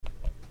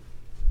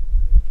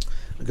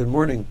Good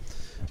morning.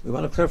 We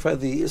want to clarify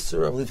the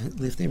Isser of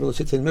Lifnei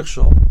Velocitin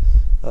Mikshol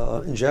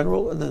in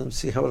general, and then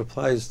see how it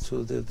applies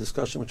to the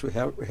discussion which we're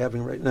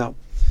having right now.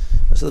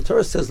 So the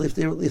Torah says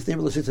Lifnei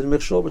Velocitin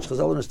Mikshol, which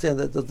Chazal understand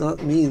that does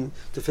not mean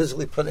to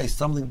physically put a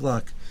stumbling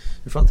block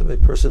in front of a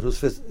person who's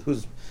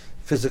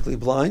physically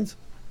blind,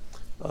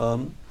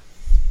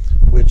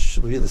 which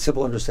would be the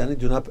simple understanding.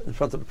 Do not, in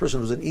front of a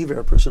person who's an Iver,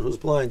 a person who's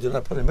blind, do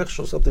not put a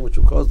mikshol, something which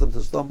would cause them to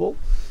stumble.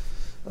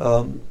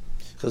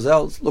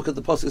 Chazal, look at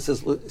the pasuk. It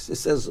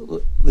says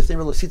Lifnei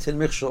Velocitin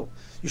Mikshol.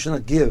 You should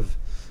not give.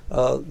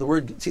 The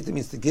word tzita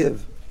means to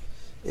give.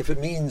 If it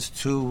means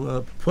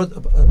to put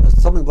a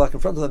stumbling block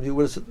in front of them,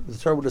 the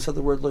Torah would have said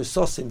the word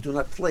loisosim, do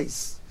not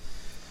place.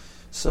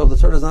 So the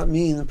Torah does not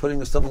mean putting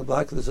a stumbling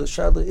block. There's a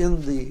shadla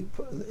in the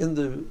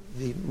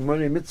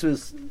Morei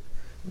Mitzvahs.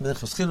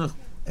 Menachos Chinuch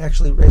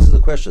actually raises the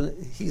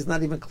question. He's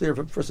not even clear if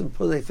a person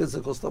put a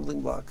physical stumbling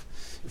block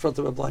in front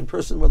of a blind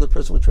person, whether the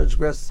person would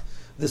transgress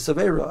this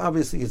Avera.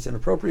 Obviously, it's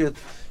inappropriate.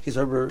 He's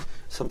over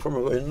some form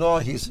of law.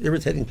 He's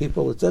irritating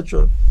people,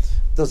 etc.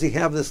 Does he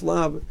have this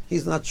lab?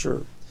 He's not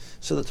sure.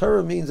 So the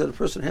Torah means that a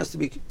person has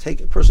to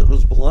take a person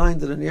who's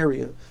blind in an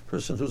area, a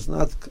person who's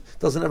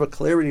doesn't have a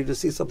clarity to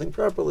see something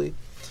properly.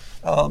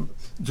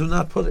 Do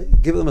not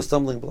give them a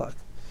stumbling block.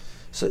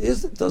 So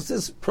does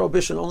this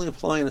prohibition only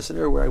apply in a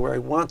scenario where I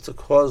want to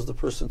cause the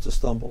person to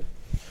stumble?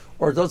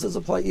 Or does this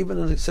apply even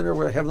in a scenario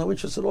where I have no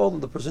interest at all in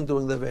the person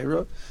doing the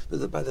Avera?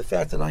 By the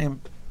fact that I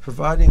am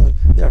providing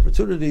the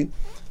opportunity,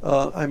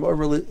 I'm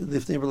over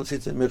Lifnei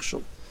Velocitin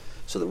Mikshol.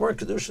 So the Morei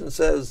Kedushin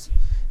says,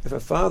 if a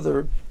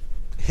father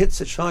hits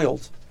a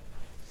child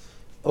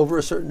over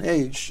a certain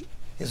age,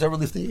 he's over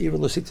Lifnei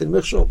Velocitin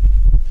Mikshol.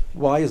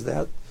 Why is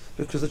that?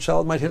 Because the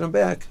child might hit him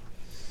back.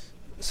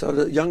 So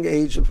at a young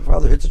age, if a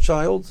father hits a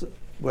child,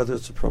 whether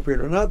it's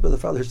appropriate or not, but the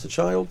father hits the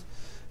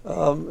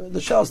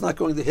child's not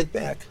going to hit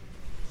back.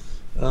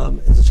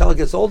 As the child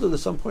gets older, at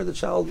some point the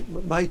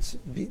child might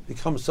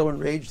become so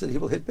enraged that he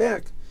will hit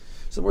back.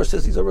 So the Morei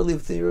says he's over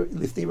Lifnei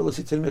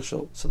Velocitin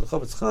Mikshol. So the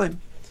Chofetz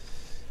Chaim,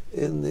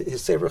 in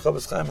his Sefer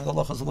Chofetz Chaim in the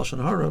Lachos of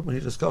Lashon Hara, when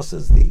he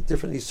discusses the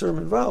different Isurim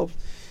involved,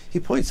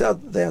 he points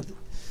out that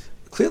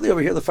clearly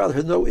over here the father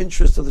had no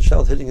interest of the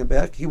child hitting him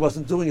back. He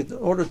wasn't doing it in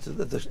order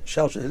that the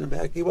child should hit him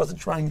back. He wasn't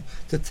trying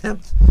to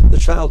tempt the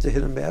child to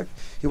hit him back.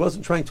 He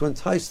wasn't trying to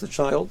entice the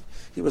child.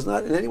 He was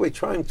not in any way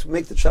trying to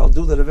make the child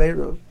do that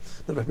Avera.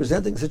 But by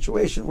presenting a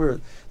situation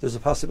where there's a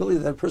possibility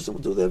that a person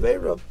will do the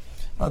Avera,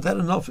 that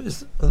is enough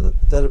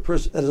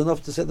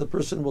to say the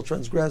person will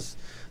transgress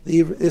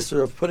the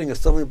Isser of putting a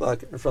stumbling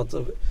block in front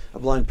of a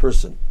blind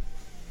person.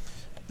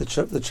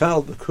 The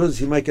child, because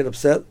he might get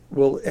upset,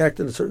 will act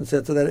in a certain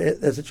sense of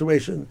that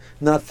situation,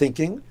 not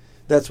thinking.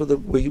 That's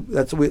what we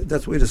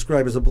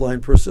describe as a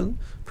blind person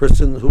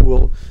who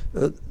will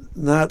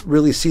not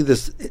really see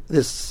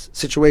this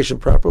situation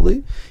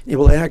properly. He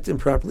will act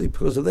improperly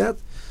because of that.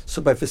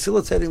 So by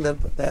facilitating that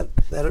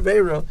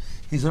Avera,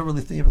 he's over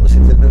Lifnei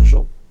Velocitin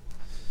Mikshol.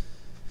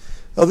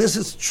 Now this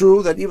is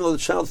true that even though the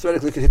child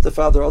theoretically could hit the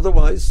father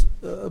otherwise,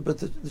 but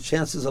the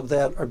chances of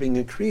that are being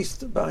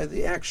increased by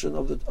the action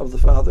of the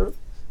father.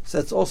 So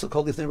that's also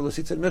called Lifnei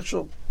Velocitin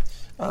Mikshol.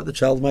 The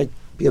child might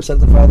be upset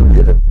at the father and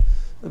hit him,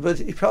 but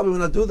he probably will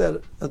not do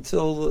that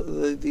until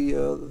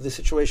the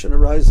situation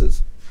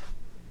arises.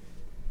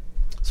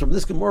 So from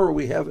this Gemara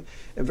we have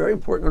a very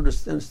important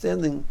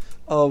understanding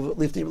of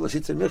Lifnei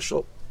Velocitin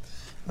Mikshol.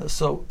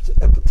 So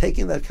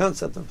taking that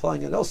concept and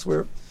applying it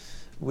elsewhere,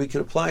 we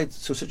can apply it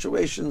to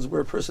situations where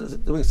a person is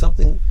doing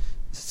something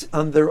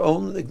on their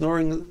own,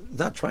 ignoring,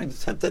 not trying to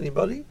tempt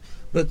anybody,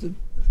 but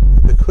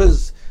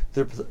because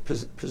they're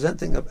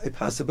presenting a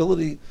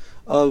possibility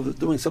of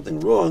doing something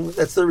wrong,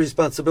 that's their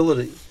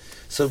responsibility.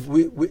 So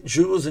we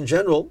Jews in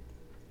general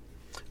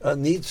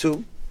need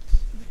to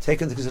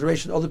take into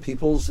consideration other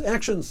people's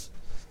actions.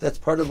 That's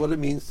part of what it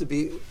means to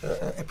be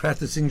a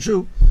practicing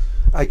Jew.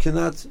 I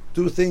cannot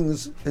do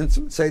things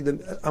and say that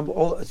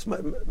it's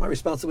my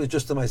responsibility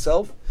just to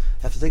myself.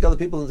 I have to take other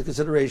people into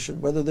consideration,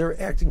 whether they're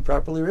acting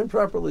properly or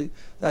improperly.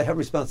 I have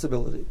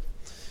responsibility.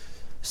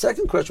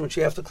 Second question, which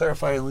you have to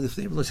clarify in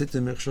Lifnei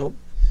Velocitin Mikshol,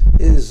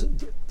 is: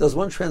 does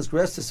one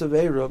transgress this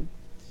Avera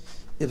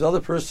if the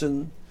other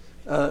person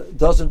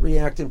doesn't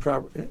react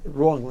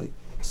wrongly?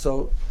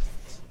 So,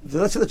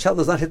 let's say the child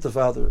does not hit the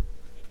father.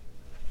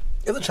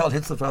 If the child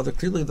hits the father,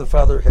 clearly the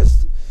father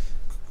has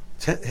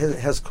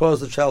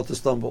caused the child to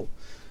stumble.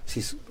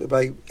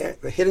 By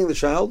hitting the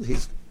child,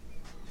 he's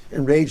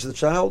enraged the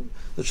child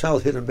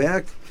hit him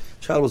back.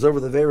 The child was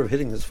over the Avera of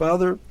hitting his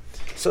father.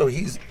 So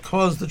he's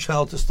caused the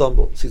child to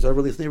stumble. So he's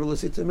over Lifnei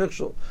Velocitin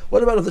Mikshol.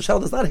 What about if the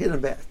child does not hit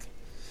him back?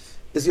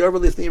 Is he over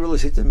Lifnei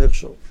Velocitin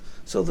Mikshol?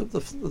 So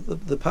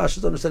the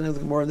Pasha's understanding of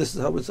the Gemara, and this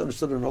is how it's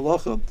understood in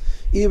Halacha,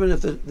 even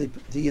if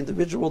the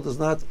individual does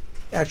not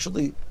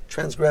actually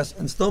transgress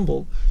and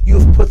stumble,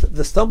 you've put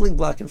the stumbling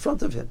block in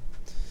front of him.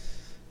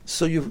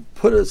 So you've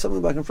put a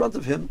stumbling block in front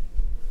of him.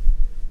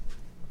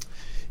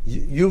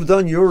 You've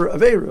done your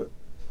Avera.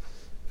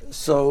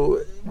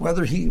 So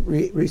whether he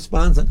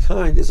responds in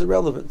kind is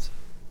irrelevant.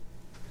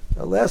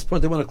 The last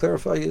point I want to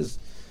clarify is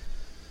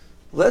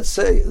let's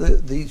say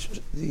the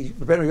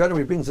Rebbeinu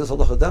Yonah brings this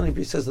halacha down.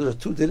 He says there are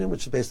two dinim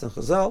which are based on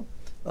Chazal.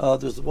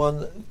 There's the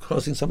one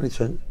causing somebody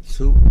to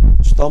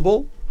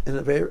stumble in to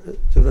an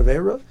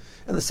avera,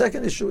 and the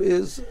second issue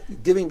is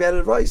giving bad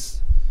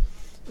advice.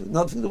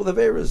 Nothing to do with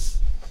averas.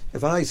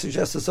 If I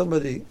suggest to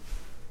somebody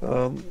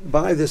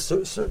buy this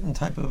certain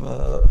type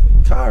of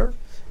car,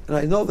 and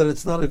I know that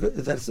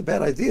it's a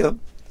bad idea,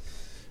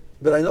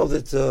 but I know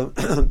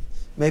that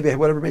maybe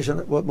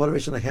what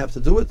motivation I have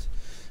to do it,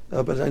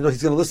 but I know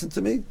he's going to listen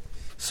to me,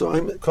 so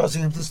I'm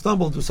causing him to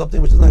stumble, do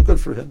something which is not good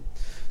for him.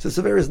 So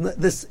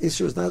this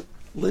issue is not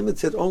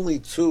limited only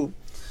to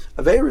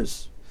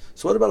averas.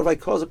 So what about if I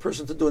cause a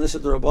person to do an Issa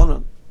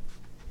D'Rabbanan?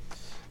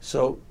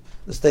 So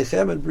the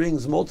Steichemet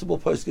brings multiple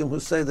poskim who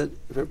say that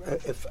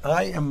if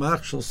I am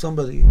machshel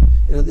somebody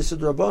in an Issa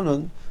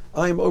D'Rabbanan,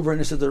 I am over an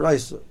Issa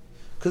D'Oraisa,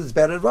 because it's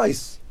bad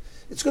advice.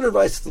 It's good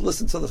advice to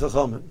listen to the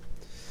Chachamim.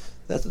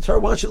 That the Torah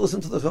wants you to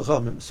listen to the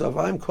Chachamim. So if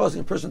I'm causing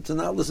a person to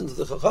not listen to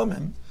the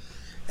Chachamim,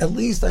 at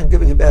least I'm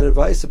giving him bad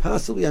advice, and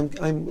possibly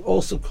I'm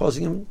also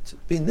causing him to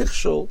be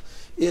nichshel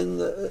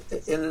in an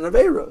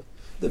Avera,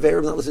 the Avera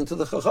of not listening to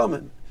the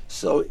Chachamim.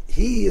 So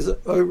he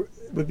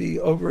would be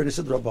over an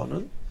Issa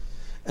D'Rabbanan,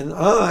 and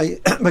I,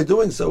 by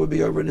doing so, would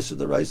be over an Issa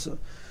D'Oraisa.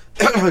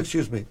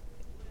 Excuse me.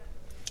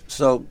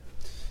 So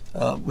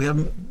we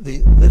have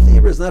the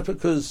Iver is not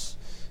because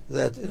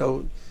that,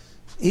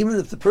 even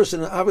if the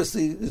person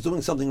obviously is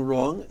doing something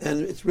wrong,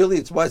 and it's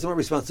why it's my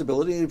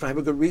responsibility, if I have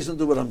a good reason to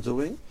do what I'm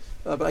doing,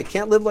 but I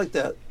can't live like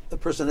that. The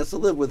person has to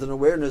live with an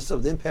awareness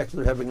of the impact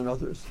they're having on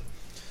others.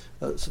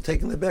 So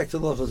taking that back to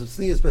the Lachos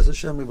Tznius, B'ez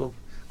Hashem, we will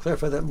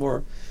clarify that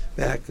more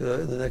back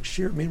in the next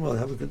year. Meanwhile,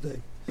 have a good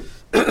day.